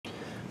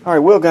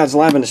Alright, Will God's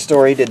live in the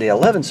store. He did the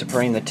 11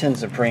 Supreme, the 10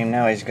 Supreme.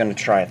 Now he's going to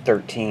try a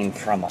 13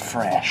 from a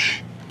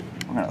fresh.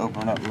 I'm going to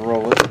open it up and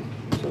roll it.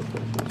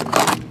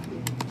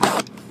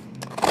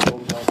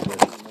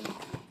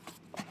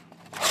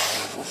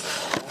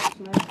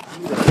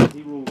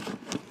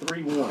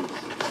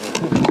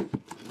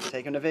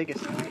 Take him to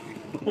Vegas.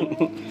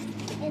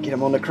 Get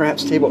him on the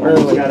craps table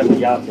early. Got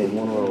him out in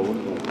one roll.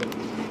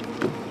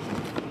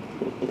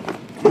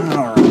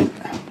 Alright.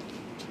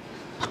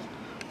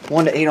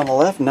 1 to 8 on the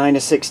left, 9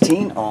 to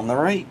 16 on the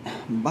right.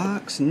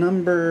 Box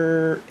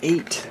number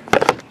 8.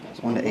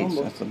 That's 1 to 8,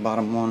 so that's the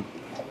bottom one.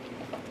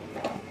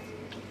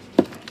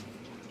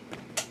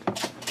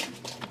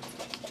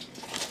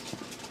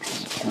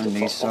 Turn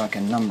these so I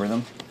can number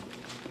them.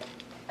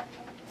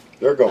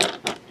 They're going.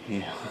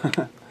 Yeah.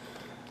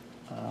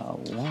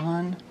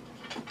 1,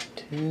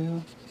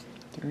 2,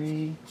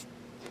 3,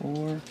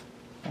 4,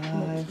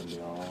 5,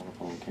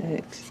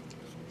 6,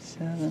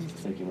 7,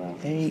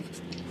 8,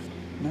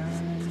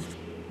 9,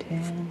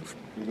 10,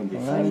 You're gonna be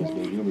 11, famous,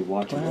 dude. You're gonna be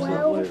watching 12,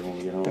 yourself later when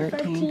we get home.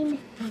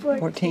 13,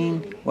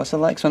 14. What's the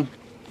next one?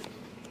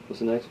 What's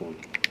the next one?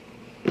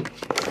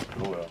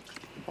 Oh well.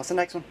 What's the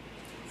next one?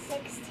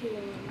 16.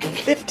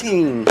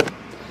 15.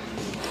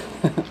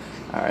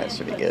 Alright, that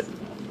should be good.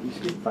 You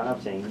skipped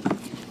 15.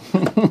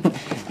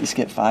 You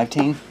skipped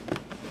 15?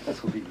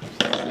 That's what people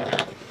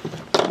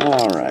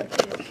Alright.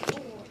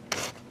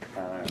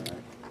 Alright.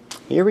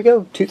 Here we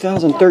go.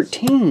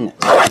 2013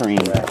 Supreme.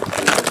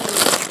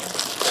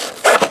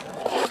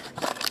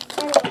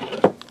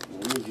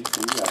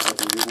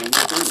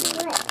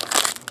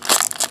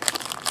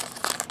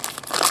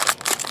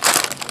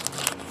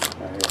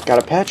 Got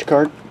a patch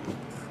card.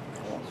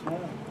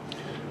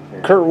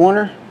 Kurt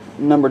Warner,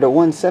 number to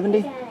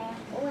 170.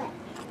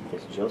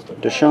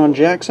 Deshaun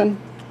Jackson.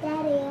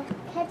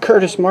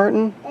 Curtis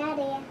Martin.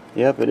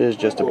 Yep, it is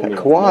just a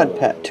quad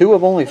pat. 2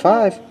 of only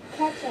 5.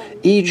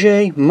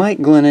 EJ, Mike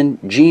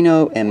Glennon,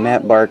 Gino, and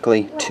Matt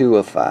Barkley. 2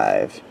 of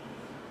 5.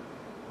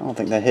 I don't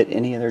think that hit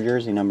any of their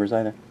jersey numbers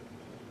either.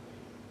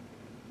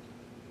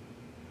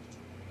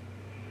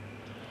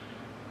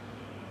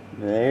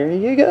 There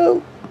you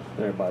go.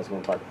 Everybody's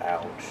gonna type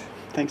ouch.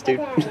 Thanks, dude.